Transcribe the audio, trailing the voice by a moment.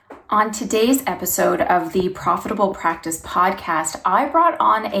On today's episode of the Profitable Practice podcast, I brought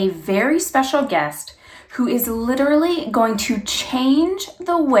on a very special guest who is literally going to change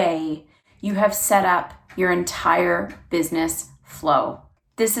the way you have set up your entire business flow.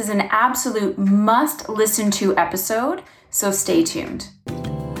 This is an absolute must listen to episode, so stay tuned.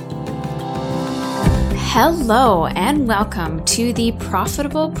 Hello and welcome to the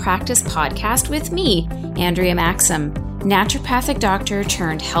Profitable Practice podcast with me, Andrea Maxim, naturopathic doctor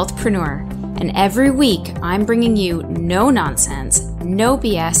turned healthpreneur. And every week, I'm bringing you no nonsense, no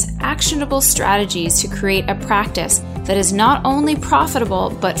BS, actionable strategies to create a practice that is not only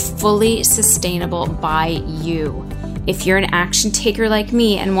profitable, but fully sustainable by you. If you're an action taker like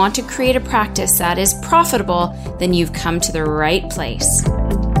me and want to create a practice that is profitable, then you've come to the right place.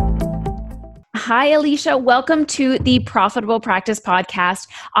 Hi, Alicia. Welcome to the Profitable Practice podcast.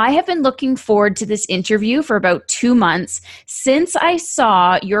 I have been looking forward to this interview for about 2 months since I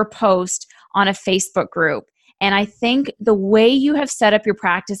saw your post on a Facebook group. And I think the way you have set up your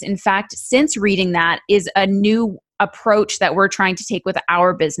practice, in fact, since reading that, is a new approach that we're trying to take with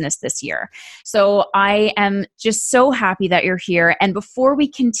our business this year. So I am just so happy that you're here. And before we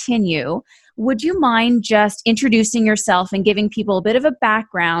continue, would you mind just introducing yourself and giving people a bit of a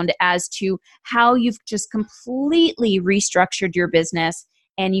background as to how you've just completely restructured your business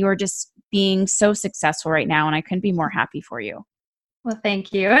and you are just being so successful right now, and I couldn't be more happy for you. Well,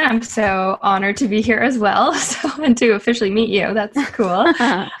 thank you. I'm so honored to be here as well, and to officially meet you. That's cool.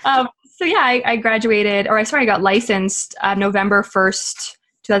 I graduated, I got licensed November 1st,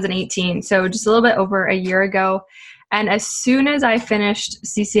 2018. So just a little bit over a year ago. And as soon as I finished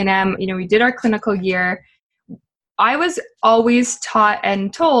CCNM, we did our clinical year. I was always taught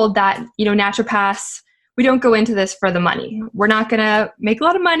and told that, naturopaths, we don't go into this for the money. We're not going to make a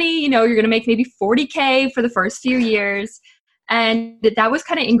lot of money. You're going to make maybe $40K for the first few years. And that was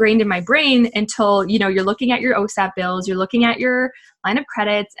kind of ingrained in my brain until, you're looking at your OSAP bills, you're looking at your line of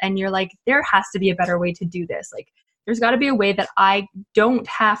credits, and you're like, there has to be a better way to do this. Like, there's got to be a way that I don't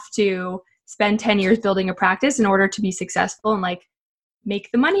have to spend 10 years building a practice in order to be successful and make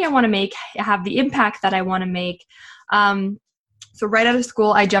the money I want to make, have the impact that I want to make. So right out of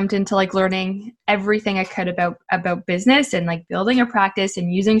school, I jumped into learning everything I could about business and building a practice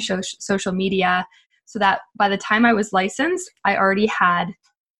and using social media, so that by the time I was licensed, I already had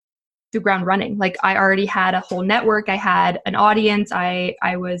the ground running. I already had a whole network. I had an audience. I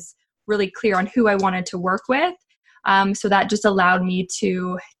was really clear on who I wanted to work with. So that just allowed me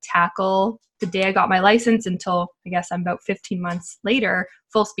to tackle the day I got my license until I guess I'm about 15 months later,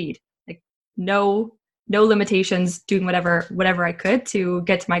 full speed, no limitations, doing whatever I could to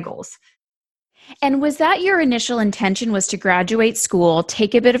get to my goals. And was that your initial intention, was to graduate school,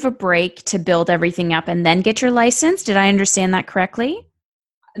 take a bit of a break to build everything up and then get your license? Did I understand that correctly?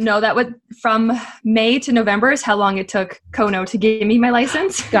 No, that would from May to November is how long it took Kono to give me my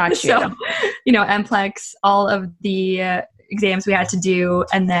license. Gotcha. So, NPLEX, all of the exams we had to do,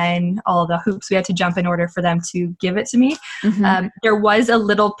 and then all the hoops we had to jump in order for them to give it to me. Mm-hmm. There was a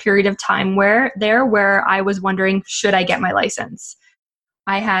little period of time where I was wondering, should I get my license?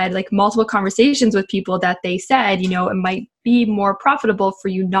 I had multiple conversations with people that they said, it might be more profitable for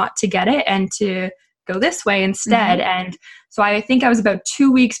you not to get it and to go this way instead. Mm-hmm. And so I think I was about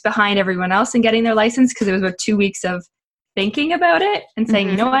 2 weeks behind everyone else in getting their license, because it was about 2 weeks of thinking about it and saying,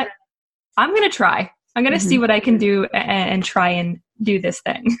 mm-hmm. you know what, I'm going to try. I'm going to mm-hmm. see what I can do and try and do this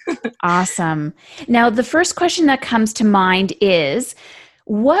thing. Awesome. Now, the first question that comes to mind is,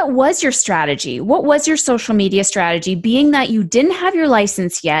 what was your strategy? What was your social media strategy, being that you didn't have your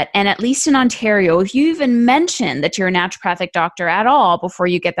license yet? And at least in Ontario, if you even mention that you're a naturopathic doctor at all before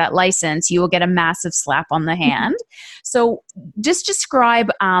you get that license, you will get a massive slap on the hand. So just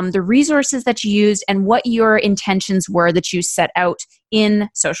describe the resources that you used and what your intentions were that you set out in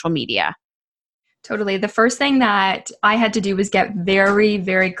social media. Totally. The first thing that I had to do was get very,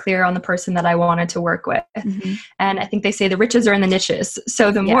 very clear on the person that I wanted to work with. Mm-hmm. And I think they say the riches are in the niches.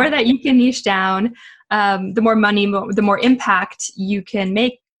 So the more that you can niche down, the more money, the more impact you can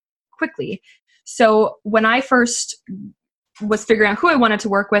make quickly. So when I first was figuring out who I wanted to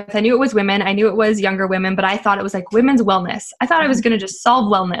work with, I knew it was women. I knew it was younger women, but I thought it was women's wellness. I thought I was going to just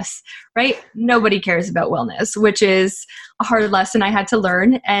solve wellness, right? Nobody cares about wellness, which is a hard lesson I had to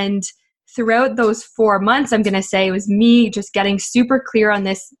learn. And throughout those 4 months, I'm going to say it was me just getting super clear on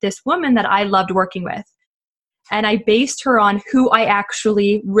this woman that I loved working with. And I based her on who I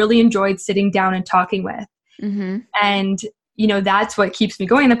actually really enjoyed sitting down and talking with. Mm-hmm. And, that's what keeps me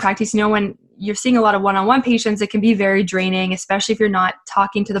going in the practice. When you're seeing a lot of one-on-one patients, it can be very draining, especially if you're not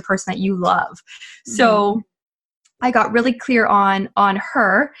talking to the person that you love. Mm-hmm. So I got really clear on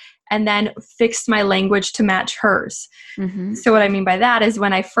her and then fixed my language to match hers. Mm-hmm. So what I mean by that is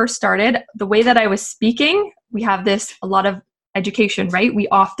when I first started, the way that I was speaking, we have a lot of education, right? We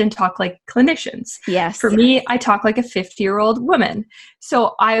often talk like clinicians. Yes. For me, I talk like a 50-year-old woman.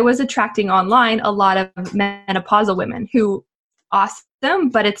 So I was attracting online a lot of menopausal women who awesome,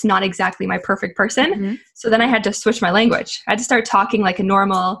 but it's not exactly my perfect person. Mm-hmm. So then I had to switch my language. I had to start talking like a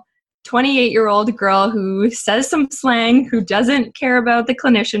normal 28-year-old girl who says some slang, who doesn't care about the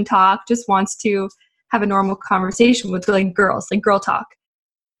clinician talk, just wants to have a normal conversation with like girls, like girl talk.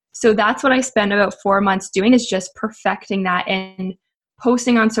 So that's what I spent about 4 months doing, is just perfecting that and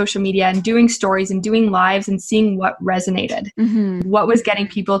posting on social media and doing stories and doing lives and seeing what resonated, what was getting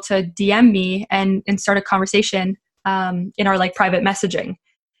people to DM me and start a conversation in our like private messaging.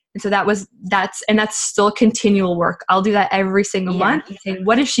 And so that's still continual work. I'll do that every single month and say,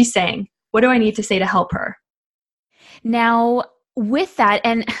 what is she saying? What do I need to say to help her? Now, with that,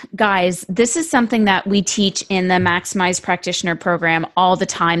 and guys, this is something that we teach in the Maximize Practitioner program all the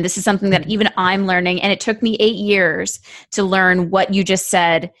time. This is something that even I'm learning, and it took me 8 years to learn what you just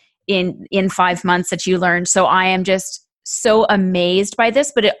said in 5 months that you learned. So I am just so amazed by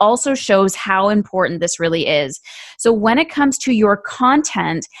this, but it also shows how important this really is. So when it comes to your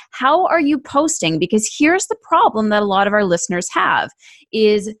content, how are you posting? Because here's the problem that a lot of our listeners have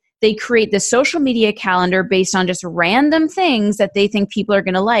is they create the social media calendar based on just random things that they think people are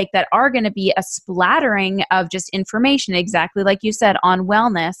going to like, that are going to be a splattering of just information, exactly like you said, on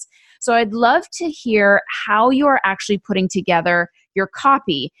wellness. So I'd love to hear how you are actually putting together your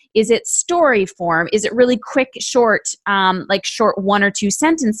copy. Is it story form? Is it really quick, short, like short 1 or 2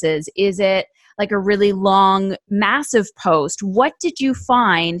 sentences? Is it like a really long, massive post? What did you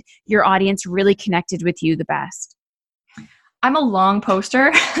find your audience really connected with you the best? I'm a long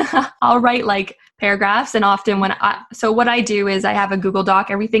poster. I'll write like paragraphs, and often so what I do is I have a Google Doc.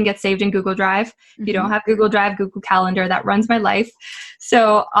 Everything gets saved in Google Drive. If you don't have Google Drive, Google Calendar, that runs my life.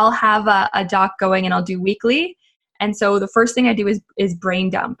 So I'll have a doc going and I'll do weekly. And so the first thing I do is brain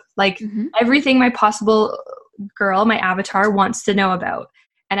dump, like everything my possible girl, my avatar, wants to know about.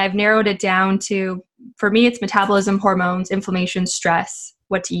 And I've narrowed it down to, for me, it's metabolism, hormones, inflammation, stress,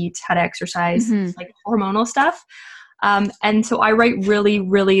 what to eat, how to exercise, like hormonal stuff. And so I write really,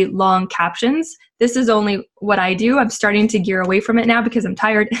 really long captions. This is only what I do. I'm starting to gear away from it now because I'm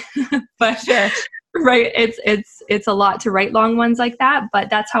tired. But sure. Right, it's a lot to write long ones like that. But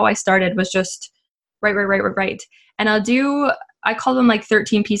that's how I started, was just write. And I call them like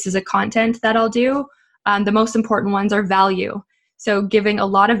 13 pieces of content that I'll do. The most important ones are value. So giving a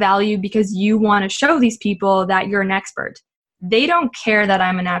lot of value because you want to show these people that you're an expert. They don't care that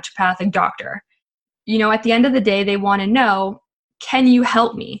I'm a naturopathic doctor. You know, at the end of the day, they want to know, can you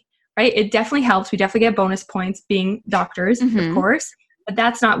help me? Right? It definitely helps. We definitely get bonus points being doctors, of course, but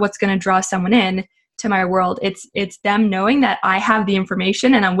that's not what's going to draw someone in to my world. It's them knowing that I have the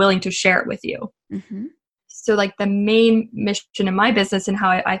information and I'm willing to share it with you. So like the main mission in my business and how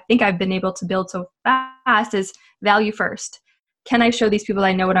I think I've been able to build so fast is value first. Can I show these people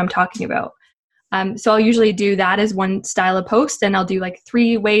I know what I'm talking about? So I'll usually do that as one style of post, and I'll do like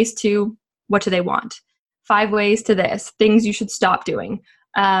 3 ways to what do they want, 5 ways to this, things you should stop doing.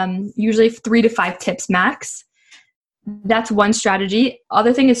 Usually 3 to 5 tips max. That's one strategy.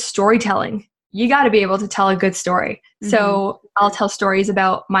 Other thing is storytelling. You got to be able to tell a good story. So I'll tell stories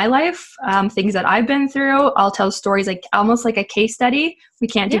about my life, things that I've been through. I'll tell stories like almost like a case study. We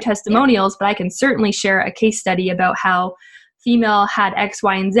can't do testimonials, but I can certainly share a case study about how female had X,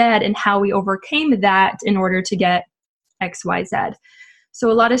 Y, and Z and how we overcame that in order to get X, Y, Z. So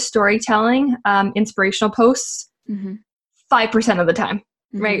a lot of storytelling, inspirational posts, 5% of the time,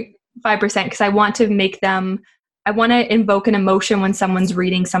 right? 5%, because I want to invoke an emotion when someone's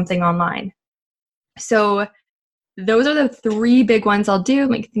reading something online. So those are the 3 big ones I'll do.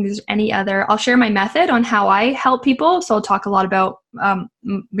 Like, I think there's any other. I'll share my method on how I help people. So I'll talk a lot about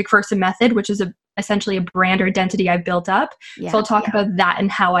MacPherson method, which is essentially a brand or identity I've built up. So I'll talk about that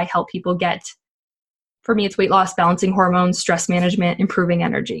and how I help people get. For me, it's weight loss, balancing hormones, stress management, improving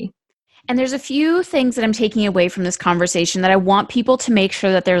energy. And there's a few things that I'm taking away from this conversation that I want people to make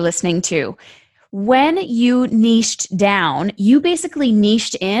sure that they're listening to. When you niched down, you basically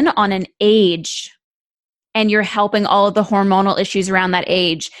niched in on an age, and you're helping all of the hormonal issues around that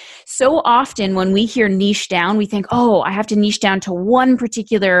age. So often when we hear niche down, we think, oh, I have to niche down to one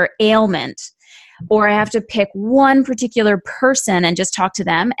particular ailment. or I have to pick one particular person and just talk to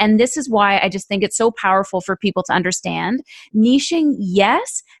them. And this is why I just think it's so powerful for people to understand. Niching,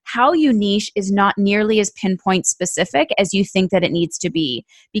 yes. How you niche is not nearly as pinpoint specific as you think that it needs to be,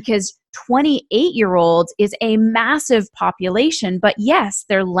 because 28-year-olds is a massive population, but yes,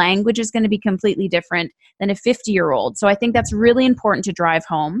 their language is going to be completely different than a 50-year-old. So I think that's really important to drive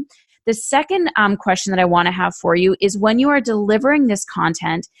home. The second question that I want to have for you is, when you are delivering this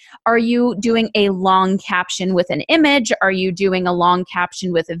content, are you doing a long caption with an image? Are you doing a long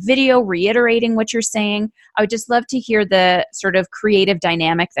caption with a video reiterating what you're saying? I would just love to hear the sort of creative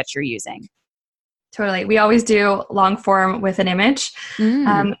dynamic that you're using. Totally. We always do long form with an image.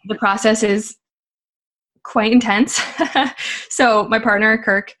 The process is quite intense. So my partner,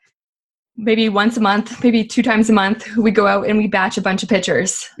 Kirk, maybe once a month, maybe 2 times a month, we go out and we batch a bunch of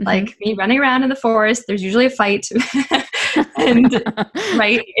pictures. Like me running around in the forest. There's usually a fight. And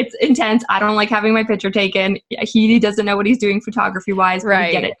right, it's intense. I don't like having my picture taken. He doesn't know what he's doing photography wise. Right.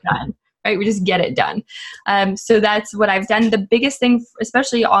 We get it done. Right. We just get it done. So that's what I've done. The biggest thing,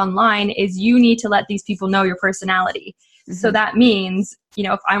 especially online, is you need to let these people know your personality. So that means,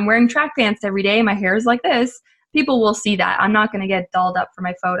 if I'm wearing track pants every day, my hair is like this, people will see that. I'm not going to get dolled up for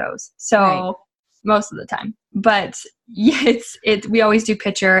my photos. So most of the time, but yeah, we always do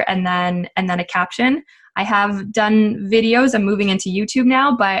picture and then a caption. I have done videos. I'm moving into YouTube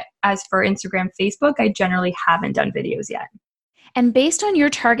now, but as for Instagram, Facebook, I generally haven't done videos yet. And based on your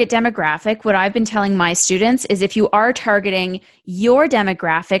target demographic, what I've been telling my students is, if you are targeting your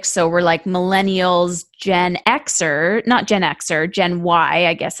demographic, so we're like millennials, Gen Xer, Gen Y,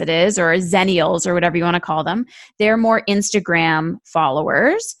 I guess it is, or Zennials, or whatever you want to call them, they're more Instagram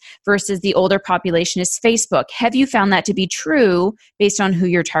followers versus the older population is Facebook. Have you found that to be true based on who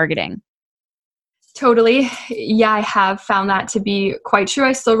you're targeting? Totally. Yeah, I have found that to be quite true.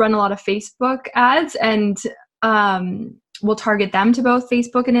 I still run a lot of Facebook ads, and we'll target them to both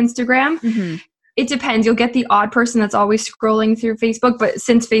Facebook and Instagram. It depends. You'll get the odd person that's always scrolling through Facebook, but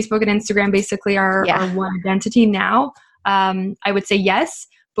since Facebook and Instagram basically are one identity now, I would say yes.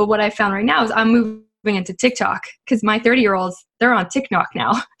 But what I found right now is I'm moving into TikTok, because my 30-year-olds, they're on TikTok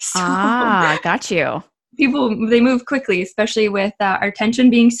now. So got you. People, they move quickly, especially with our attention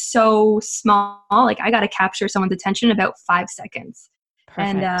being so small. Like, I got to capture someone's attention in about 5 seconds.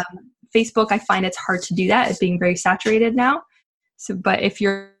 Perfect. And Facebook, I find it's hard to do that. It's being very saturated now. So, but if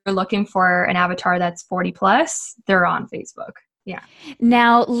you're looking for an avatar that's 40 plus, they're on Facebook. Yeah.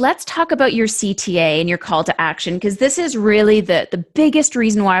 Now, let's talk about your CTA and your call to action, because this is really the biggest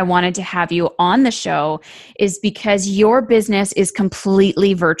reason why I wanted to have you on the show, is because your business is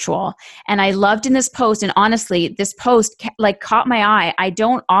completely virtual. And I loved in this post, and honestly, this post caught my eye. I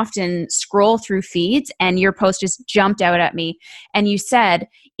don't often scroll through feeds, and your post just jumped out at me. And you said,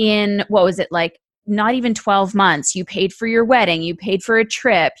 in, what was it, like not even 12 months, you paid for your wedding, you paid for a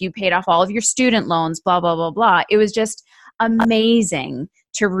trip, you paid off all of your student loans, blah, blah, blah, blah. It was just amazing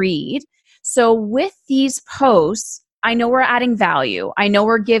to read. So with these posts, I know we're adding value. I know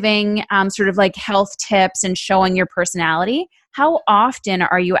we're giving sort of like health tips and showing your personality. How often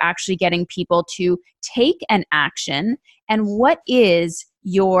are you actually getting people to take an action? And what is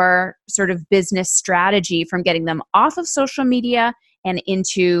your sort of business strategy from getting them off of social media and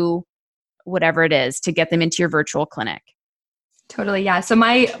into whatever it is to get them into your virtual clinic? Totally. Yeah. So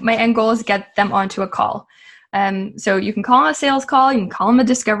my end goal is to get them onto a call. So you can call them a sales call, you can call them a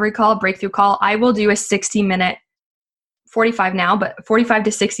discovery call, breakthrough call. I will do a 60-minute, 45 now, but 45 to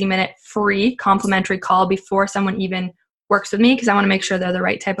 60-minute free complimentary call before someone even works with me, because I want to make sure they're the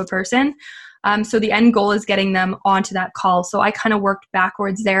right type of person. So the end goal is getting them onto that call. So I kind of worked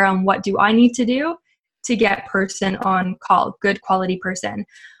backwards there on what do I need to do to get person on call, good quality person.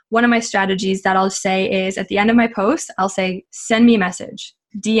 One of my strategies that I'll say is, at the end of my post, I'll say, send me a message,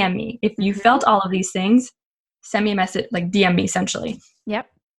 DM me. If you felt all of these things, send me a message, like DM me essentially. Yep.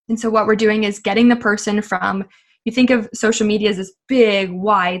 And so what we're doing is getting the person from, you think of social media as this big,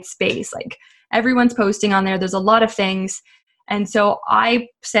 wide space, like everyone's posting on there. There's a lot of things. And so I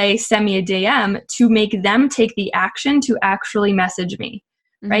say, send me a DM to make them take the action to actually message me,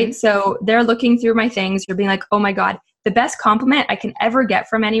 right? So they're looking through my things. They're being like, oh my God, the best compliment I can ever get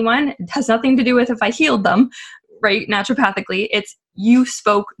from anyone, it has nothing to do with if I healed them, right? Naturopathically, it's you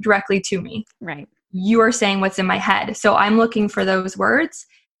spoke directly to me. Right. You are saying what's in my head. So I'm looking for those words,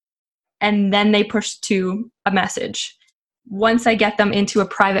 and then they push to a message. Once I get them into a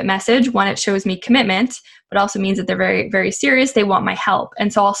private message, one, it shows me commitment, but also means that they're very, very serious. They want my help.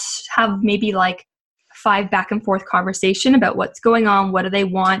 And so I'll have maybe like 5 back and forth conversation about what's going on. What do they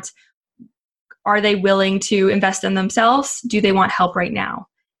want? Are they willing to invest in themselves? Do they want help right now?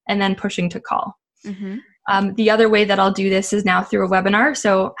 And then pushing to call. Mm-hmm. The other way that I'll do this is now through a webinar.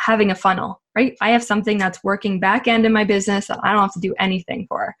 So having a funnel, right? I have something that's working back end in my business that I don't have to do anything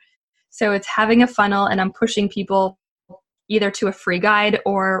for. So it's having a funnel, and I'm pushing people either to a free guide,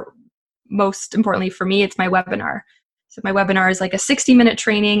 or most importantly for me, it's my webinar. So my webinar is like a 60-minute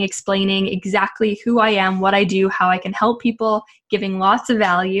training explaining exactly who I am, what I do, how I can help people, giving lots of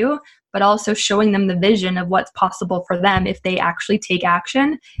value, but also showing them the vision of what's possible for them if they actually take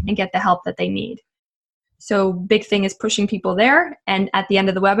action and get the help that they need. So big thing is pushing people there. And at the end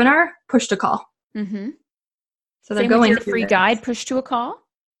of the webinar, push to call. Mm-hmm. So they're Same going with your through free this. guide, push to a call?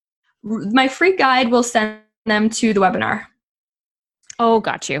 My free guide will send them to the webinar. Oh,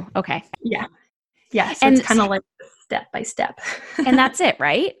 got you. Okay. Yeah. Yeah. So And it's kind of like step by step. and that's it,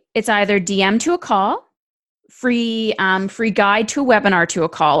 right? It's either DM to a call, free guide to a webinar to a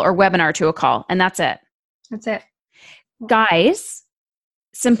call, or webinar to a call. And that's it. That's it. Guys,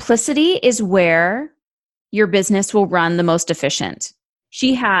 simplicity is where your business will run the most efficient.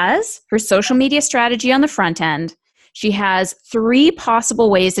 She has her social media strategy on the front end. She has 3 possible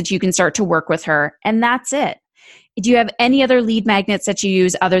ways that you can start to work with her, and that's it. Do you have any other lead magnets that you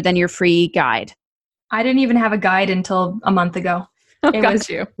use other than your free guide? I didn't even have a guide until a month ago. It Got was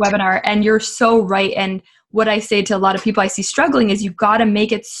you. webinar, and you're so right. And what I say to a lot of people I see struggling is you've got to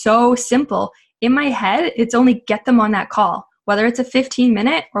make it so simple. In my head, it's only get them on that call, whether it's a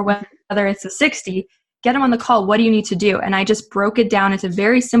 15-minute or whether it's a 60, get them on the call. What do you need to do? And I just broke it down into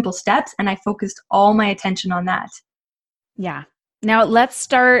very simple steps, and I focused all my attention on that. Yeah. Now let's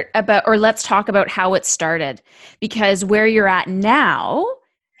talk about how it started, because where you're at now,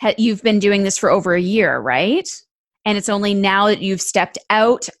 you've been doing this for over a year, right? And it's only now that you've stepped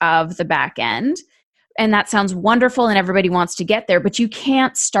out of the back end. And that sounds wonderful, and everybody wants to get there, but you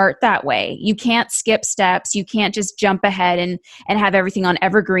can't start that way. You can't skip steps. You can't just jump ahead and have everything on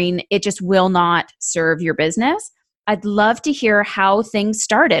evergreen. It just will not serve your business. I'd love to hear how things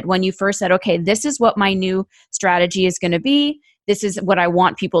started when you first said, okay, this is what my new strategy is going to be. This is what I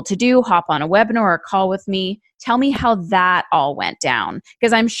want people to do. Hop on a webinar or a call with me. Tell me how that all went down.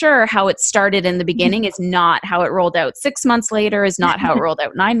 Because I'm sure how it started in the beginning is not how it rolled out 6 months later, is not how it rolled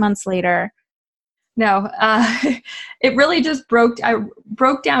out 9 months later. No, it really just I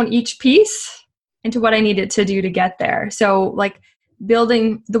broke down each piece into what I needed to do to get there. So like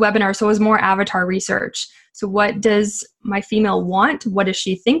building the webinar, so it was more avatar research. So what does my female want? What does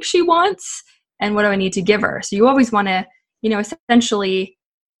she think she wants? And what do I need to give her? So you always want to, essentially,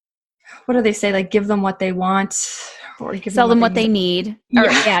 what do they say? Like give them what they want, or sell them what they need. Or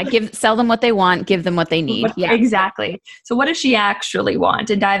sell them what they want, give them what they need. Yeah, exactly. So what does she actually want?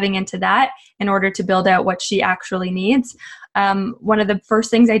 And diving into that in order to build out what she actually needs. One of the first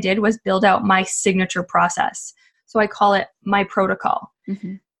things I did was build out my signature process. So I call it my protocol.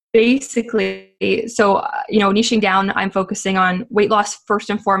 Mm-hmm. Basically, so, niching down, I'm focusing on weight loss first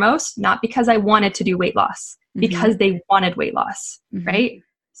and foremost, not because I wanted to do weight loss, because they wanted weight loss, right?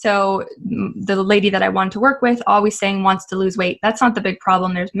 So the lady that I wanted to work with always saying wants to lose weight. That's not the big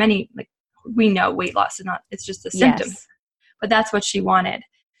problem. There's many, we know weight loss is not, it's just a symptom, but that's what she wanted.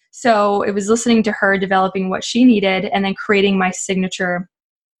 So it was listening to her, developing what she needed, and then creating my signature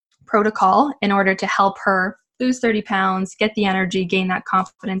protocol in order to help her lose 30 pounds, get the energy, gain that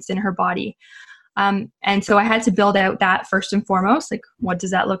confidence in her body. And so I had to build out that first and foremost, like what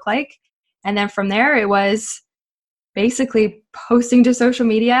does that look like? And then from there, it was basically posting to social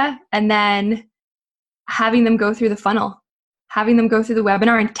media and then having them go through the funnel, having them go through the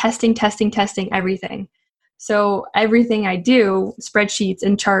webinar and testing everything. So everything I do, spreadsheets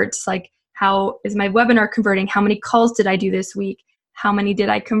and charts, like how is my webinar converting? How many calls did I do this week? How many did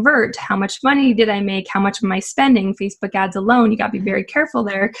I convert? How much money did I make? How much am I spending? Facebook ads alone, you got to be very careful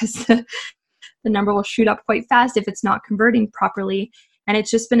there because the number will shoot up quite fast if it's not converting properly. And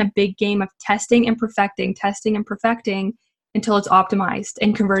it's just been a big game of testing and perfecting until it's optimized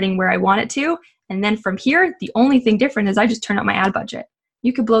and converting where I want it to. And then from here, the only thing different is I just turn up my ad budget.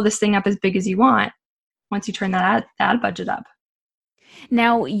 You could blow this thing up as big as you want once you turn that ad budget up.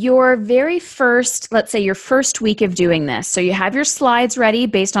 Now, your very first, let's say your first week of doing this, so you have your slides ready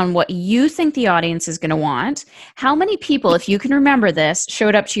based on what you think the audience is going to want. How many people, if you can remember this,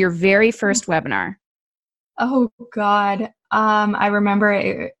 showed up to your very first webinar? Oh, God. I remember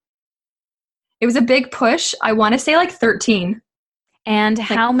it was a big push. I want to say like 13. And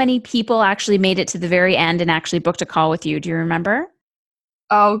how many people actually made it to the very end and actually booked a call with you? Do you remember?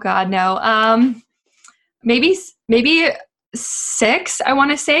 Oh, God, no. Maybe 6, I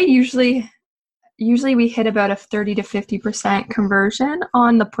want to say. Usually we hit about a 30 to 50% conversion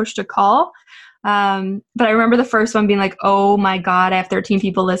on the push to call. But I remember the first one being like, oh my God, I have 13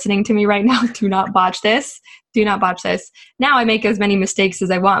 people listening to me right now. Do not botch this. Do not botch this. Now I make as many mistakes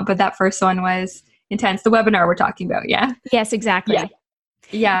as I want, but that first one was intense. The webinar we're talking about. Yeah. Yes, exactly. Yeah.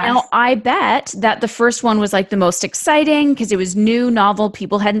 Yeah. Now, I bet that the first one was like the most exciting because it was new, novel.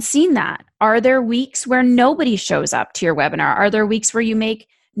 People hadn't seen that. Are there weeks where nobody shows up to your webinar? Are there weeks where you make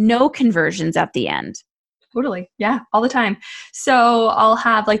no conversions at the end? Totally. Yeah. All the time. So I'll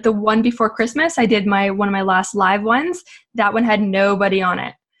have like the one before Christmas. I did one of my last live ones. That one had nobody on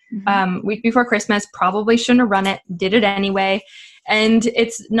it. Week before Christmas, probably shouldn't have run it, did it anyway. And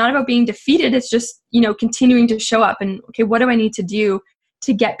it's not about being defeated. It's just, continuing to show up and, okay, what do I need to do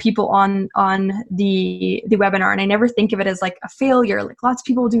to get people on the webinar? And I never think of it as like a failure. Like lots of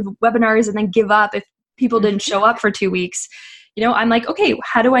people do webinars and then give up if people didn't show up for 2 weeks. I'm like, okay,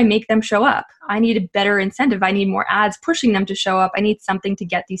 how do I make them show up? I need a better incentive. I need more ads pushing them to show up. I need something to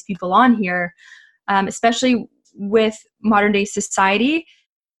get these people on here. Especially with modern day society,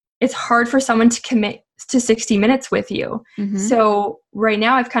 it's hard for someone to commit to 60 minutes with you. So right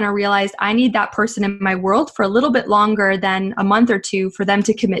now I've kind of realized I need that person in my world for a little bit longer than a month or two for them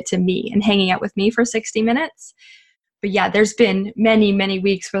to commit to me and hanging out with me for 60 minutes. But yeah, there's been many, many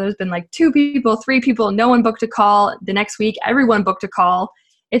weeks where there's been like 2 people, 3 people, no one booked a call. The next week, everyone booked a call.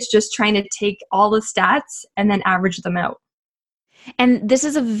 It's just trying to take all the stats and then average them out. And this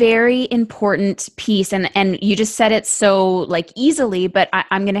is a very important piece. And you just said it so like easily, but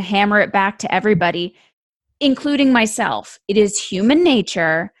I'm going to hammer it back to everybody, including myself. It is human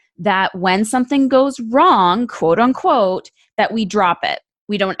nature that when something goes wrong, quote unquote, that we drop it.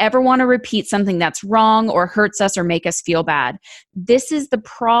 We don't ever want to repeat something that's wrong or hurts us or make us feel bad. This is the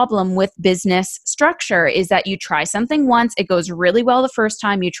problem with business structure, is that you try something once, it goes really well the first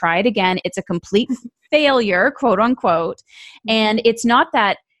time, you try it again, it's a complete failure, quote unquote. And it's not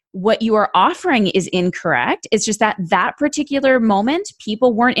that what you are offering is incorrect. It's just that that particular moment,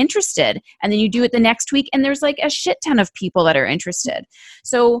 people weren't interested. And then you do it the next week and there's like a shit ton of people that are interested.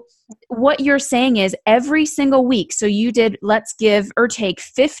 So what you're saying is every single week, so you did, let's give or take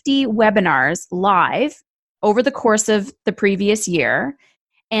 50 webinars live over the course of the previous year,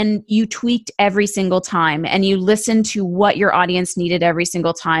 and you tweaked every single time and you listened to what your audience needed every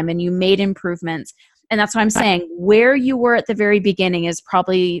single time and you made improvements. And that's what I'm saying. Where you were at the very beginning is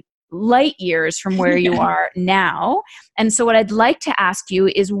probably light years from where you are now. And so what I'd like to ask you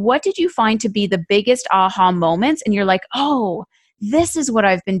is, what did you find to be the biggest aha moments? And you're like, oh, this is what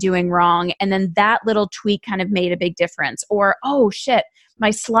I've been doing wrong. And then that little tweak kind of made a big difference. Or, oh shit, my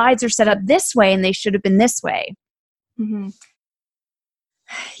slides are set up this way and they should have been this way.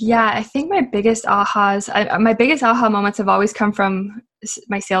 Yeah, I think my biggest aha moments have always come from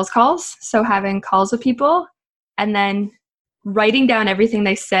my sales calls. So having calls with people and then writing down everything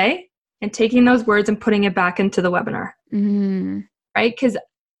they say and taking those words and putting it back into the webinar. Right? Because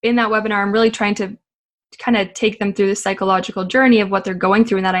in that webinar, I'm really trying to kind of take them through the psychological journey of what they're going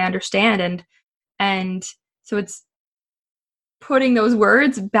through and that I understand. And so it's putting those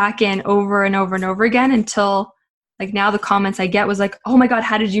words back in over and over and over again until like now the comments I get was like, oh my God,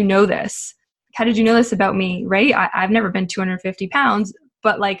 how did you know this? How did you know this about me? Right? I've never been 250 pounds,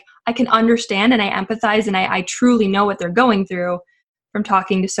 but like I can understand and I empathize and I truly know what they're going through from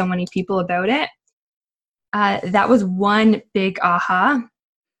talking to so many people about it. That was one big aha.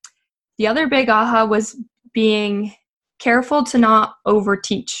 The other big aha was being careful to not over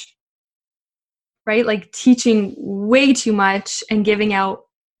teach, right? Like teaching way too much and giving out,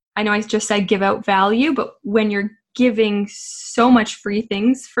 I know I just said give out value, but when you're giving so much free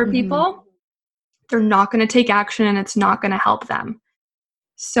things for people, they're not going to take action and it's not going to help them.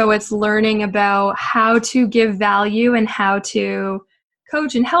 So it's learning about how to give value and how to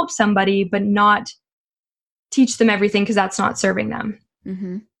coach and help somebody, but not teach them everything because that's not serving them.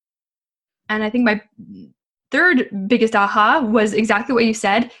 And I think my third biggest aha was exactly what you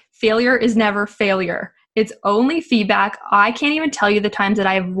said. Failure is never failure. It's only feedback. I can't even tell you the times that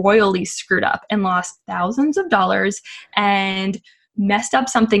I have royally screwed up and lost thousands of dollars and messed up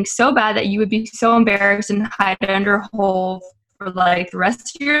something so bad that you would be so embarrassed and hide under a hole for like the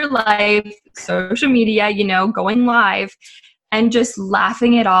rest of your life, social media, going live and just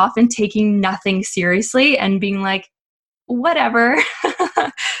laughing it off and taking nothing seriously and being like, whatever,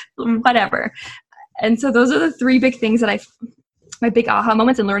 whatever. And so those are the 3 big things that my big aha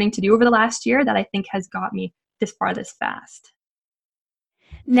moments and learning to do over the last year that I think has got me this far, this fast.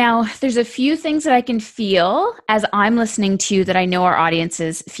 Now, there's a few things that I can feel as I'm listening to you that I know our audience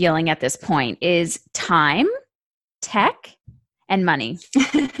is feeling at this point is time, tech, and money.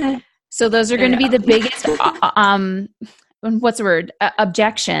 So those are going to be the biggest what's the word?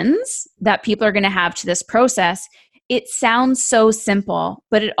 Objections that people are going to have to this process. It sounds so simple,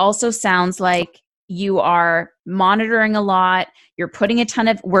 but it also sounds like you are monitoring a lot. You're putting a ton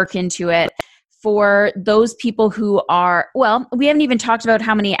of work into it. For those people who are, well, we haven't even talked about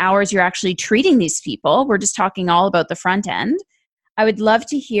how many hours you're actually treating these people. We're just talking all about the front end. I would love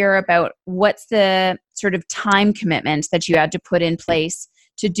to hear about what's the sort of time commitment that you had to put in place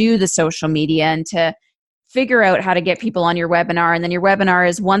to do the social media and to figure out how to get people on your webinar. And then your webinar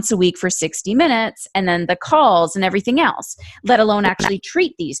is once a week for 60 minutes, and then the calls and everything else, let alone actually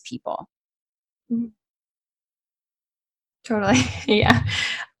treat these people. Totally. Yeah.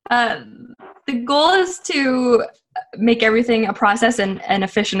 The goal is to make everything a process and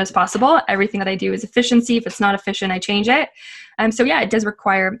efficient as possible. Everything that I do is efficiency. If it's not efficient, I change it. So yeah, it does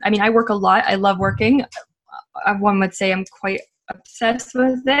require, I mean, I work a lot. I love working. One would say I'm quite obsessed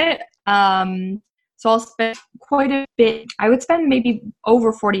with it. So I'll spend quite a bit. I would spend maybe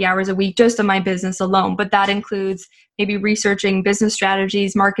over 40 hours a week just on my business alone, but that includes maybe researching business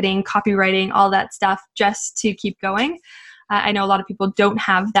strategies, marketing, copywriting, all that stuff just to keep going. I know a lot of people don't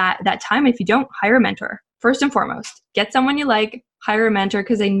have that time. If you don't, hire a mentor. First and foremost, get someone you like, hire a mentor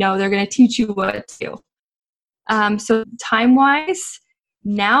because they know they're going to teach you what to do. So time-wise,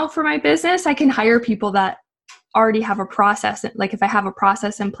 now for my business, I can hire people that already have a process. Like if I have a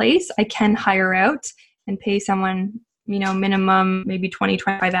process in place, I can hire out and pay someone, minimum maybe 20,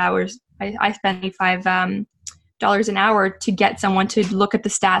 25 hours. I spend $5 an hour to get someone to look at the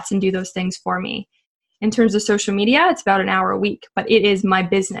stats and do those things for me. In terms of social media, it's about an hour a week, but it is my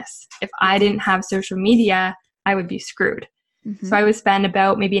business. If I didn't have social media, I would be screwed. Mm-hmm. So I would spend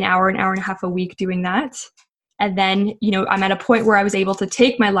about maybe an hour and a half a week doing that. And then, I'm at a point where I was able to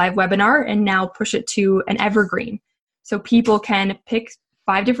take my live webinar and now push it to an evergreen. So people can pick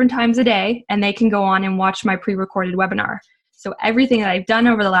 5 different times a day and they can go on and watch my pre-recorded webinar. So everything that I've done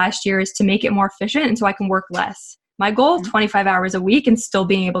over the last year is to make it more efficient and so I can work less. My goal, 25 hours a week and still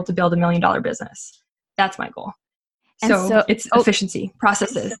being able to build $1 million business. That's my goal. So it's efficiency,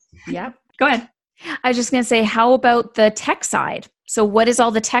 processes. Yep. Go ahead. I was just going to say, how about the tech side? So what is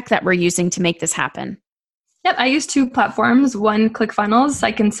all the tech that we're using to make this happen? Yep. I use 2 platforms. One, ClickFunnels.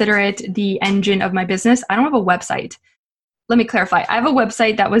 I consider it the engine of my business. I don't have a website. Let me clarify. I have a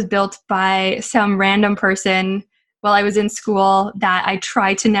website that was built by some random person while I was in school that I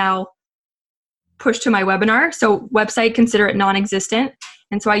try to now push to my webinar. So website, consider it non-existent.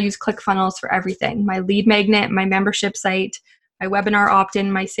 And so I use ClickFunnels for everything. My lead magnet, my membership site, my webinar opt-in,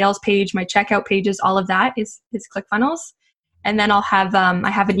 my sales page, my checkout pages, all of that is ClickFunnels. And then I'll have, I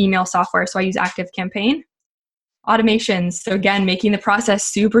have an email software. So I use ActiveCampaign. Automations. So again, making the process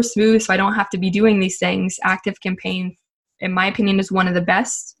super smooth so I don't have to be doing these things. ActiveCampaign, in my opinion, is one of the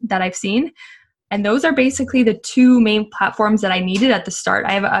best that I've seen. And those are basically the 2 main platforms that I needed at the start.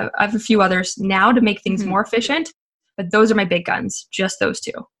 I have a few others now to make things more efficient, but those are my big guns, just those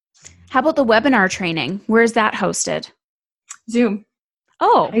 2. How about the webinar training? Where is that hosted? Zoom.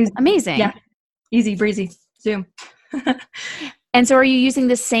 Oh, amazing. Yeah, easy breezy, Zoom. And so are you using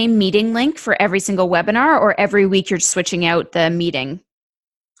the same meeting link for every single webinar, or every week you're switching out the meeting?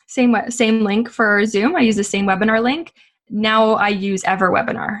 Same link for Zoom. I use the same webinar link. Now I use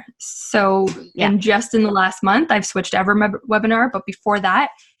EverWebinar. So in the last month, I've switched to EverWebinar, but before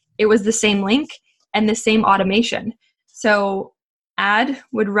that, it was the same link and the same automation. So ad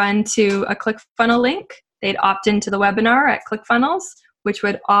would run to a ClickFunnels link. They'd opt into the webinar at ClickFunnels, which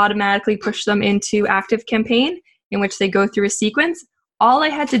would automatically push them into ActiveCampaign, in which they go through a sequence. All I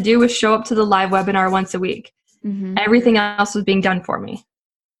had to do was show up to the live webinar once a week. Mm-hmm. Everything else was being done for me.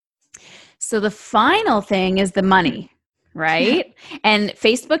 So the final thing is the money, right? And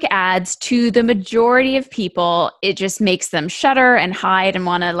Facebook ads, to the majority of people, it just makes them shudder and hide and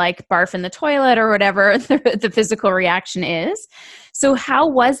want to barf in the toilet or whatever the physical reaction is. So how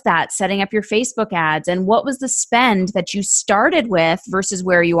was that, setting up your Facebook ads? And what was the spend that you started with versus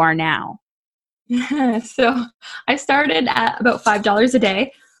where you are now? So I started at about $5 a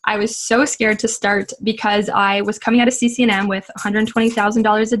day. I was so scared to start because I was coming out of CCNM with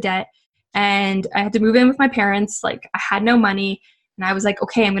 $120,000 of debt, and I had to move in with my parents. I had no money, and I was like,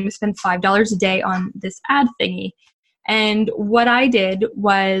 okay, I'm going to spend $5 a day on this ad thingy. And what I did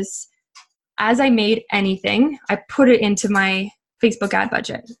was, as I made anything, I put it into my Facebook ad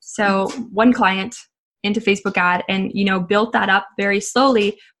budget. So one client into Facebook ad, and built that up very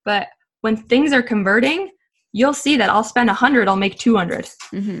slowly. But when things are converting, you'll see that I'll spend 100, I'll make 200.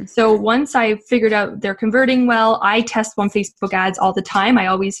 Mm-hmm. So once I figured out they're converting well, I test on Facebook ads all the time. I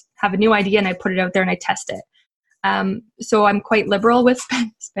always have a new idea and I put it out there and I test it. So I'm quite liberal with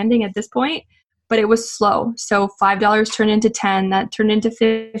spending at this point. but it was slow. So $5 turned into 10, that turned into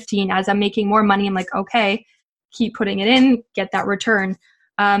 15. As I'm making more money, I'm like, okay, keep putting it in, get that return.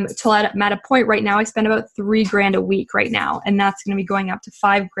 Till I'm at a point right now, I spend about $3,000 a week right now. And that's going to be going up to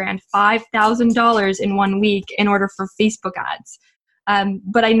 $5,000, $5,000 in 1 week in order for Facebook ads.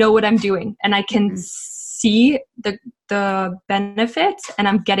 But I know what I'm doing, and I can see the benefits, and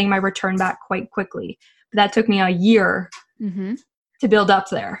I'm getting my return back quite quickly. But that took me a year to build up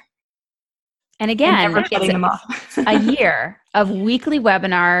there. And again, and never shutting them off. A year of weekly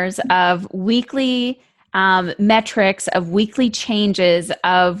webinars, of weekly metrics, of weekly changes,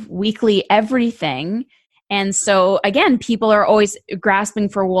 of weekly everything. And so again, people are always grasping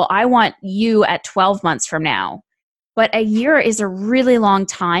for, well, I want you at 12 months from now. But a year is a really long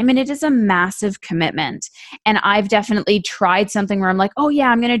time, and it is a massive commitment. And I've definitely tried something where I'm like, oh yeah,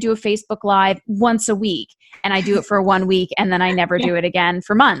 I'm going to do a Facebook Live once a week. And I do it for 1 week, and then I never do it again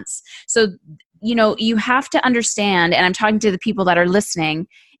for months. So, you have to understand, and I'm talking to the people that are listening,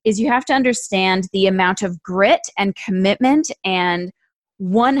 is you have to understand the amount of grit and commitment and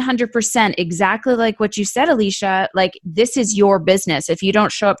 100%, exactly like what you said, Alicia, like this is your business. If you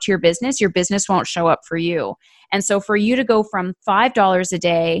don't show up to your business won't show up for you. And so for you to go from $5 a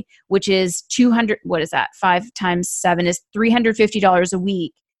day, which is 200, what is that? 5 times 7 is $350 a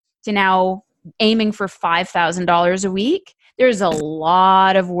week, to now aiming for $5,000 a week, there's a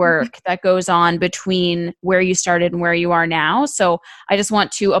lot of work that goes on between where you started and where you are now. So I just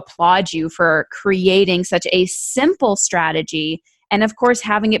want to applaud you for creating such a simple strategy, and of course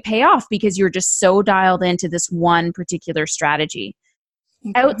having it pay off because you're just so dialed into this one particular strategy.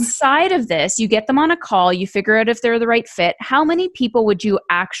 Outside of this, you get them on a call, you figure out if they're the right fit. How many people would you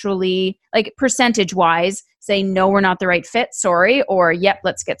actually, like percentage wise, say, no, we're not the right fit, sorry, or yep,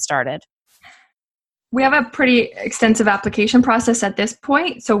 let's get started? We have a pretty extensive application process at this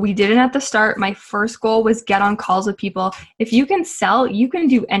point. So we did it at the start. My first goal was get on calls with people. If you can sell, you can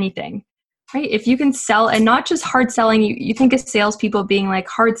do anything, right? If you can sell, and not just hard selling, you think of salespeople being like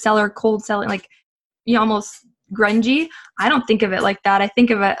hard seller, cold selling, like almost grungy. I don't think of it like that. I think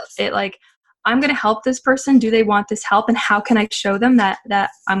of it like, I'm going to help this person. Do they want this help? And how can I show them that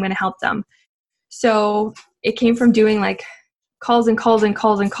I'm going to help them? So it came from doing like calls and calls and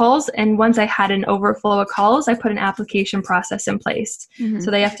calls and calls. And once I had an overflow of calls, I put an application process in place.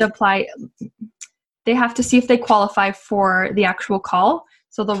 So they have to apply. They have to see if they qualify for the actual call.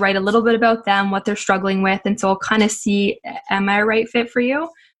 So they'll write a little bit about them, what they're struggling with. And so I'll kind of see, am I a right fit for you?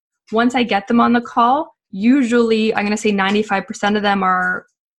 Once I get them on the call, usually I'm going to say 95% of them are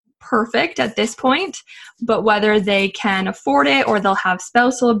perfect at this point, but whether they can afford it or they'll have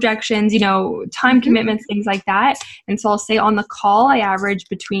spousal objections, time commitments, things like that. And so I'll say on the call, I average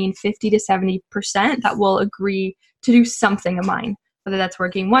between 50 to 70% that will agree to do something of mine, whether that's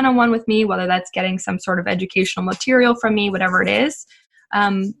working one-on-one with me, whether that's getting some sort of educational material from me, whatever it is.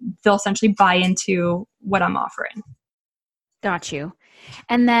 They'll essentially buy into what I'm offering. Got you.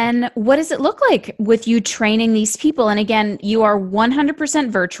 And then what does it look like with you training these people? And again, you are 100%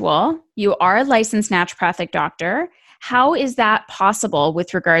 virtual. You are a licensed naturopathic doctor. How is that possible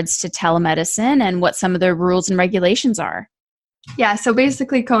with regards to telemedicine and what some of the rules and regulations are? Yeah, so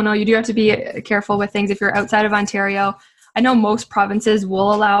basically, Kono, you do have to be careful with things if you're outside of Ontario. I know most provinces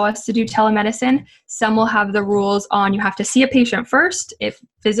will allow us to do telemedicine. Some will have the rules on you have to see a patient first, if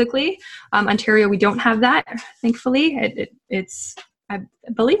physically. Ontario, we don't have that, thankfully. It's I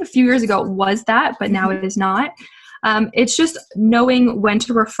believe a few years ago it was that, but now it is not. It's just knowing when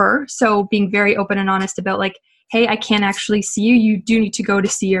to refer. So being very open and honest about like, hey, I can't actually see you. You do need to go to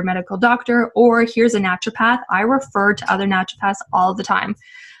see your medical doctor, or here's a naturopath. I refer to other naturopaths all the time,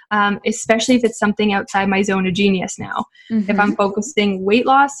 especially if it's something outside my zone of genius now. If I'm focusing weight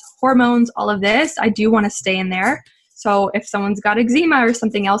loss, hormones, all of this, I do want to stay in there. So if someone's got eczema or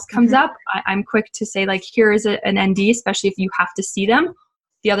something else comes up, I'm quick to say like, here is an ND, especially if you have to see them.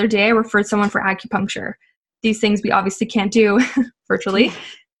 The other day I referred someone for acupuncture. These things we obviously can't do virtually.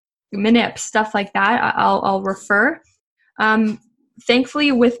 Manip, stuff like that, I'll refer.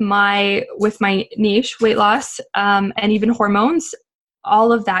 Thankfully with my niche, weight loss, and even hormones,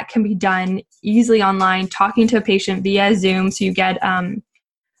 all of that can be done easily online, talking to a patient via Zoom. So you get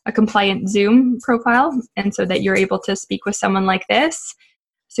a compliant Zoom profile, and so that you're able to speak with someone like this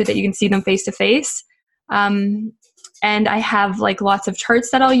so that you can see them face to face. And I have like lots of charts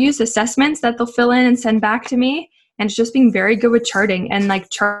that I'll use, assessments that they'll fill in and send back to me. And it's just being very good with charting and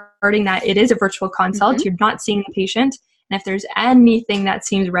like charting that it is a virtual consult. You're not seeing the patient. And if there's anything that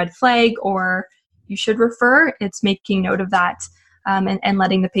seems red flag or you should refer, it's making note of that and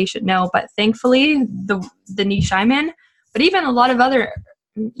letting the patient know. But thankfully, the niche I'm in, but even a lot of other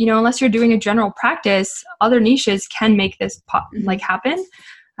unless you're doing a general practice, other niches can make this happen.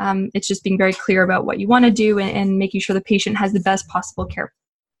 It's just being very clear about what you want to do and making sure the patient has the best possible care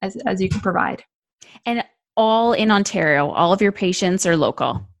as you can provide. And all in Ontario, all of your patients are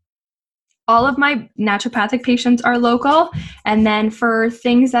local? All of my naturopathic patients are local. And then for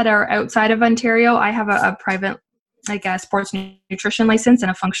things that are outside of Ontario, I have a private, like a sports nutrition license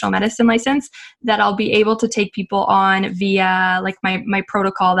and a functional medicine license that I'll be able to take people on via like my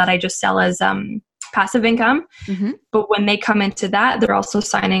protocol that I just sell as passive income. Mm-hmm. But when they come into that, they're also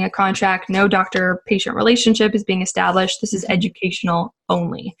signing a contract. No doctor-patient relationship is being established. This is educational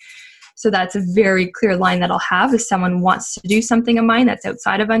only. So that's a very clear line that I'll have if someone wants to do something of mine that's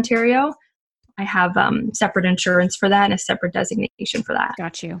outside of Ontario. I have separate insurance for that and a separate designation for that.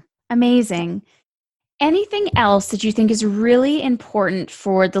 Got you. Amazing. Anything else that you think is really important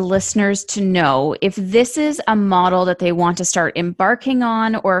for the listeners to know if this is a model that they want to start embarking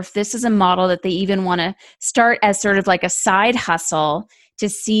on, or if this is a model that they even want to start as sort of like a side hustle to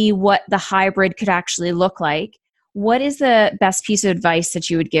see what the hybrid could actually look like? What is the best piece of advice that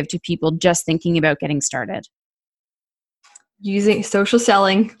you would give to people just thinking about getting started? Using social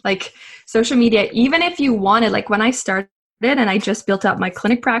selling, like social media. Even if you wanted, like when I started and I just built up my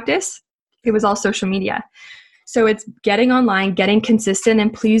clinic practice, it was all social media. So it's getting online, getting consistent,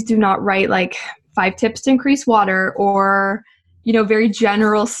 and please do not write like 5 tips to increase water or, very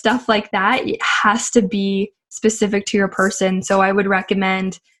general stuff like that. It has to be specific to your person. So I would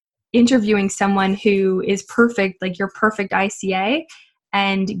recommend interviewing someone who is perfect, like your perfect ICA,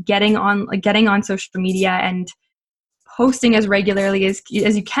 and getting on social media and posting as regularly as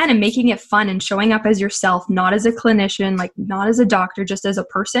you can and making it fun and showing up as yourself, not as a clinician, like not as a doctor, just as a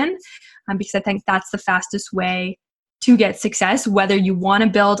person. Because I think that's the fastest way to get success, whether you want to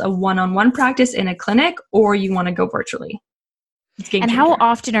build a one-on-one practice in a clinic or you want to go virtually. And how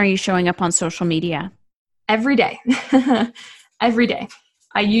often are you showing up on social media? Every day. Every day.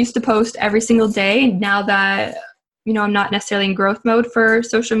 I used to post every single day. Now that, I'm not necessarily in growth mode for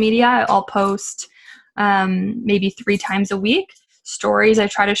social media, I'll post maybe 3 times a week. Stories, I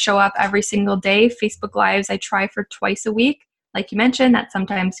try to show up every single day. Facebook Lives, I try for twice a week. Like you mentioned, that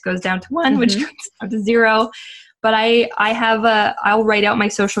sometimes goes down to 1, which goes down to 0. But I'll write out my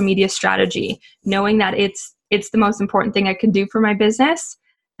social media strategy, knowing that it's the most important thing I can do for my business.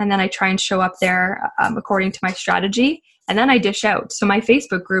 And then I try and show up there according to my strategy. And then I dish out. So my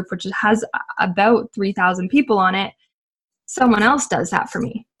Facebook group, which has about 3,000 people on it, someone else does that for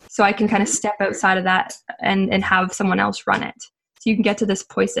me. So I can kind of step outside of that and have someone else run it. So you can get to this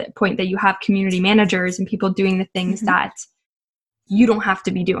point that you have community managers and people doing the things that you don't have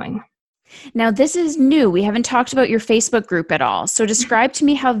to be doing. Now, this is new. We haven't talked about your Facebook group at all. So describe to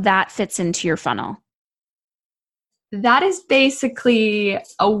me how that fits into your funnel. That is basically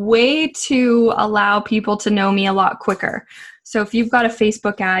a way to allow people to know me a lot quicker. So if you've got a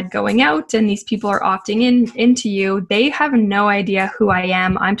Facebook ad going out and these people are opting into you, they have no idea who I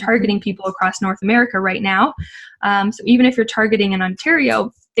am. I'm targeting people across North America right now. So even if you're targeting in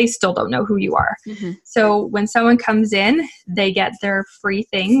Ontario, they still don't know who you are. Mm-hmm. So when someone comes in, they get their free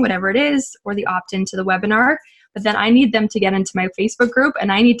thing, whatever it is, or the opt-in to the webinar. But then I need them to get into my Facebook group, and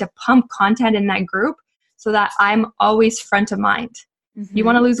I need to pump content in that group so that I'm always front of mind. Mm-hmm. You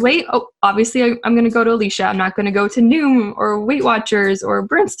want to lose weight? Oh, obviously I'm going to go to Alicia. I'm not going to go to Noom or Weight Watchers or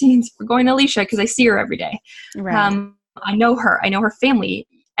Bernstein's. We're going to Alicia because I see her every day. Right. I know her. I know her family.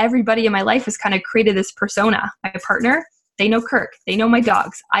 Everybody in my life has kind of created this persona. My partner, they know Kirk. They know my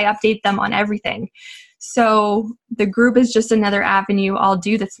dogs. I update them on everything. So the group is just another avenue I'll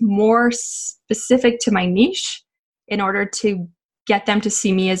do that's more specific to my niche in order to get them to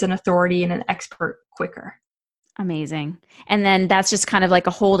see me as an authority and an expert quicker. Amazing. And then that's just kind of like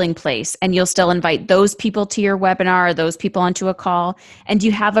a holding place, and you'll still invite those people to your webinar or those people onto a call. And do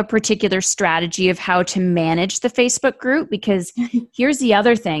you have a particular strategy of how to manage the Facebook group? Because here's the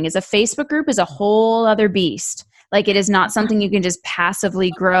other thing is a Facebook group is a whole other beast. Like it is not something you can just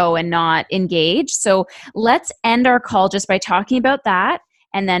passively grow and not engage. So let's end our call just by talking about that,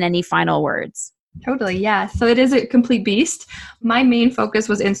 and then any final words. Totally. Yeah. So it is a complete beast. My main focus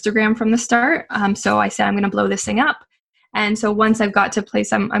was Instagram from the start. So I said, I'm going to blow this thing up. And so once I've got to a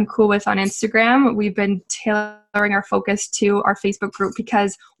place I'm cool with on Instagram, we've been tailoring our focus to our Facebook group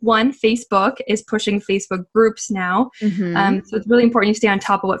because one, Facebook is pushing Facebook groups now. Mm-hmm. So it's really important you stay on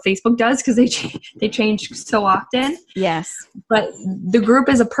top of what Facebook does because they change so often. Yes. But the group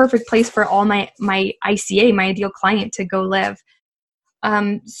is a perfect place for all my ICA, my ideal client, to go live.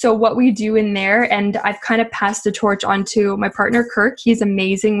 So what we do in there, and I've kind of passed the torch on to my partner, Kirk. He's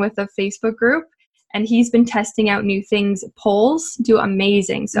amazing with the Facebook group. and he's been testing out new things. Polls do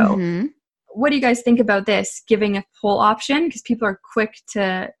amazing. So what do you guys think about this, giving a poll option? Because people are quick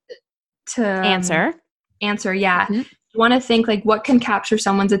to answer. Yeah. You want to think like, what can capture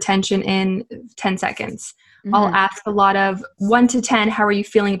someone's attention in 10 seconds? I'll ask a lot of 1 to 10. How are you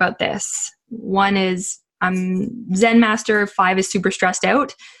feeling about this? 1 is I'm Zen master. 5 is super stressed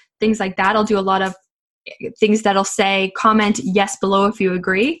out. Things like that. I'll do a lot of things that'll say, comment yes below if you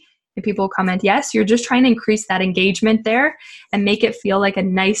agree. If people comment yes, you're just trying to increase that engagement there and make it feel like a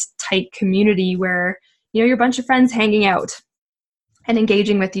nice, tight community where, you're a bunch of friends hanging out and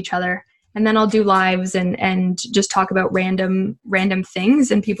engaging with each other. And then I'll do lives and just talk about random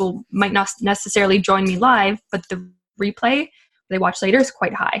things. And people might not necessarily join me live, but the replay they watch later is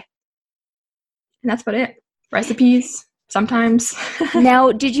quite high. And that's about it. Recipes, sometimes.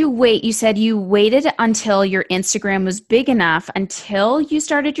 Now, did you wait? You said you waited until your Instagram was big enough until you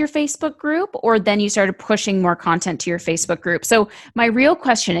started your Facebook group, or then you started pushing more content to your Facebook group? So my real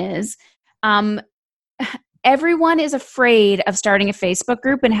question is, everyone is afraid of starting a Facebook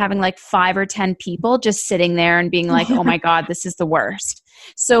group and having like 5 or 10 people just sitting there and being like, oh my God, this is the worst.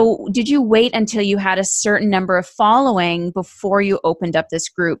 So did you wait until you had a certain number of following before you opened up this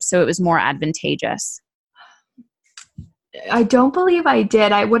group so it was more advantageous? I don't believe I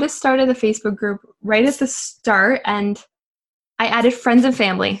did. I would have started the Facebook group right at the start, and I added friends and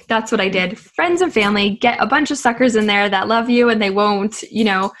family. That's what I did. Friends and family, get a bunch of suckers in there that love you, and they won't,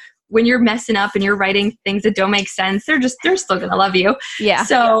 when you're messing up and you're writing things that don't make sense, they're still going to love you. Yeah.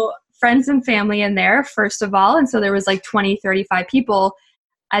 So friends and family in there, first of all. And so there was like 20, 35 people.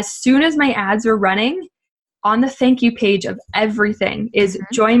 As soon as my ads were running, on the thank you page of everything is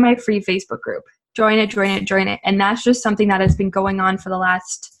join my free Facebook group. Join it. And that's just something that has been going on for the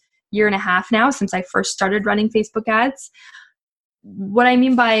last 1.5 years now, since I first started running Facebook ads. What I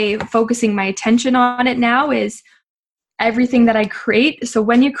mean by focusing my attention on it now is everything that I create. So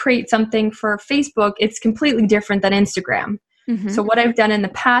when you create something for Facebook, it's completely different than Instagram. So what I've done in the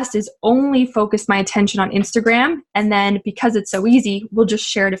past is only focus my attention on Instagram. And then because it's so easy, we'll just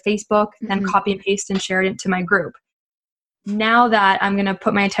share it to Facebook and then copy and paste and share it into my group. Now that I'm going to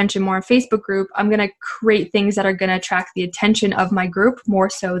put my attention more on Facebook group, I'm going to create things that are going to attract the attention of my group more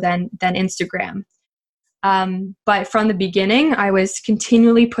so than Instagram. But from the beginning, I was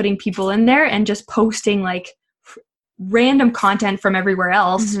continually putting people in there and just posting like random content from everywhere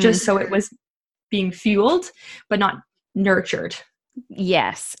else, just so it was being fueled, but not nurtured.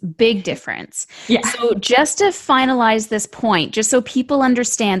 Yes, big difference. Yeah. So just to finalize this point, just so people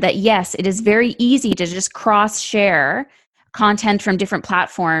understand that, yes, it is very easy to just cross-share content from different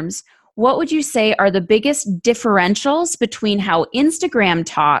platforms. What would you say are the biggest differentials between how Instagram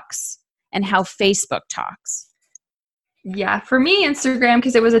talks and how Facebook talks? Yeah, for me, Instagram,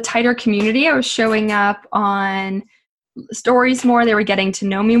 because it was a tighter community, I was showing up on stories more. They were getting to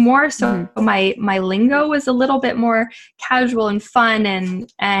know me more. So my lingo was a little bit more casual and fun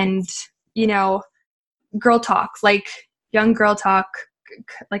and girl talk, like young girl talk.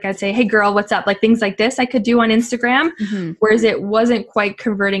 Like I'd say, hey girl, what's up? Like things like this I could do on Instagram, whereas it wasn't quite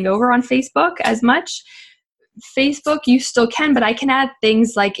converting over on Facebook as much. Facebook, you still can, but I can add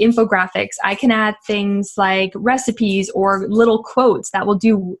things like infographics. I can add things like recipes or little quotes that will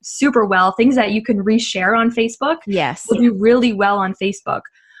do super well. Things that you can reshare on Facebook. Yes. Will do really well on Facebook.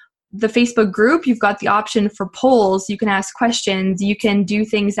 The Facebook group, you've got the option for polls. You can ask questions. You can do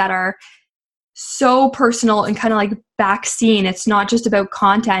things that are so personal and kind of like back scene. It's not just about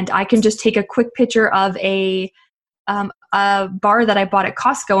content. I can just take a quick picture of a bar that I bought at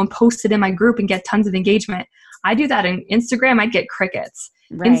Costco and post it in my group and get tons of engagement. I do that in Instagram, I'd get crickets.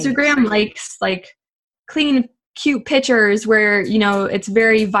 Right. Instagram likes like clean, cute pictures where, it's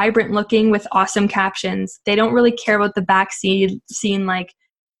very vibrant looking with awesome captions. They don't really care about the back scene like,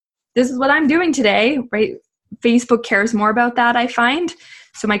 this is what I'm doing today, right? Facebook cares more about that, I find.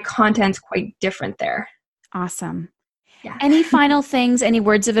 So my content's quite different there. Awesome. Yeah. Any final things, any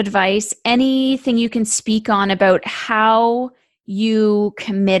words of advice, anything you can speak on about how you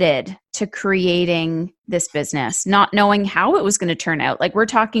committed to creating this business, not knowing how it was going to turn out? Like we're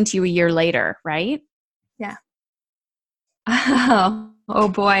talking to you a year later, right? Yeah. Oh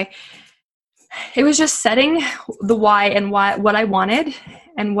boy. It was just setting the why and what I wanted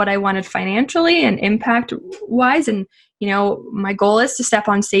and what I wanted financially and impact wise. And, my goal is to step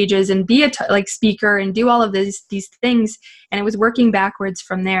on stages and be a speaker and do all of these things. And it was working backwards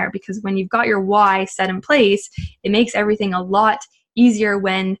from there, because when you've got your why set in place, it makes everything a lot easier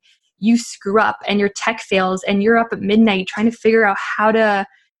when you screw up and your tech fails and you're up at midnight trying to figure out how to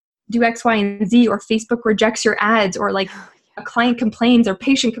do X, Y, and Z, or Facebook rejects your ads, or like a client complains or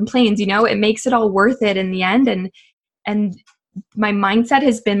patient complains, it makes it all worth it in the end. And my mindset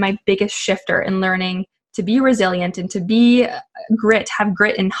has been my biggest shifter in learning to be resilient and to be have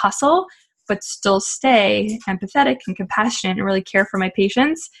grit and hustle, but still stay empathetic and compassionate and really care for my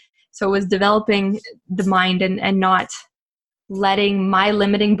patients. So it was developing the mind and not letting my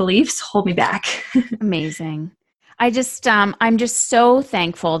limiting beliefs hold me back. Amazing. I'm just so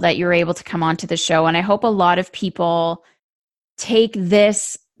thankful that you're able to come onto the show. And I hope a lot of people take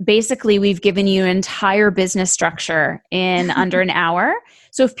this. Basically, we've given you an entire business structure in under an hour.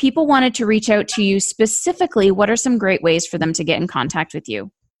 So if people wanted to reach out to you specifically, what are some great ways for them to get in contact with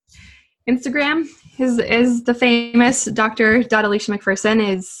you? Instagram is the famous Dr.Alicia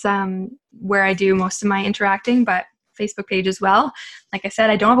MacPherson is where I do most of my interacting, but Facebook page as well. Like I said,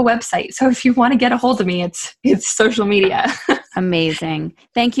 I don't have a website. So if you want to get a hold of me, it's social media. Amazing.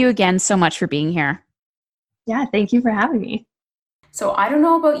 Thank you again so much for being here. Yeah, thank you for having me. So I don't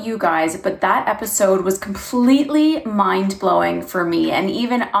know about you guys, but that episode was completely mind-blowing for me. And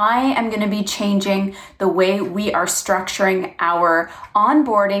even I am going to be changing the way we are structuring our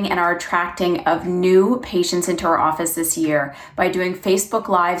onboarding and our attracting of new patients into our office this year by doing Facebook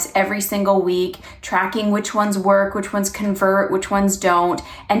Lives every single week, tracking which ones work, which ones convert, which ones don't,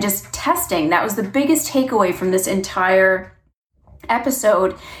 and just testing. That was the biggest takeaway from this entire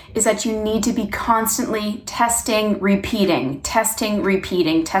episode, is that you need to be constantly testing, repeating.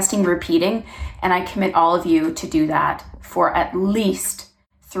 And I commit all of you to do that for at least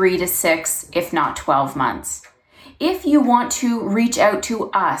 3 to 6, if not 12 months. If you want to reach out to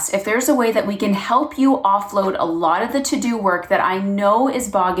us, if there's a way that we can help you offload a lot of the to-do work that I know is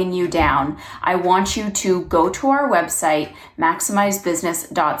bogging you down, I want you to go to our website,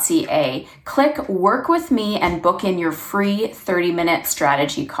 maximizebusiness.ca, click Work With Me, and book in your free 30-minute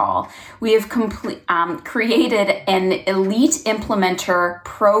strategy call. We have created an elite implementer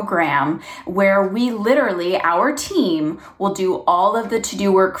program where we literally, our team, will do all of the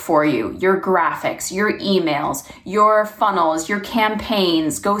to-do work for you, your graphics, your emails, your funnels, your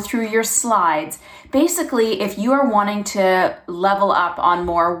campaigns, go through your slides. Basically, if you are wanting to level up on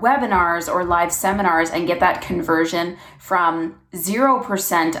more webinars or live seminars and get that conversion from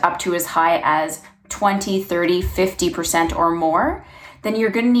 0% up to as high as 20, 30, 50% or more, then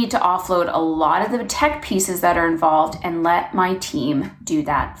you're going to need to offload a lot of the tech pieces that are involved and let my team do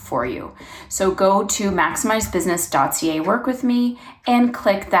that for you. So go to maximizebusiness.ca, work with me, and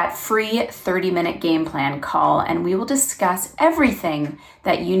click that free 30-minute game plan call, and we will discuss everything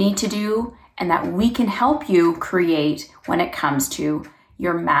that you need to do and that we can help you create when it comes to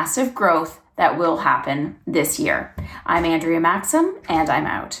your massive growth that will happen this year. I'm Andrea Maxim, and I'm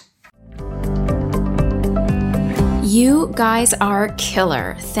out. You guys are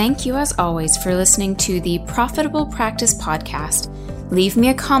killer. Thank you as always for listening to the Profitable Practice Podcast. Leave me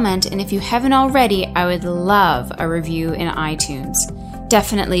a comment, and if you haven't already, I would love a review in iTunes.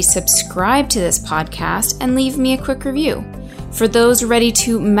 Definitely subscribe to this podcast and leave me a quick review. For those ready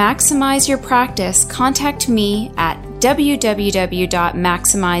to maximize your practice, contact me at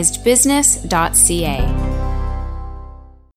www.maximizedbusiness.ca.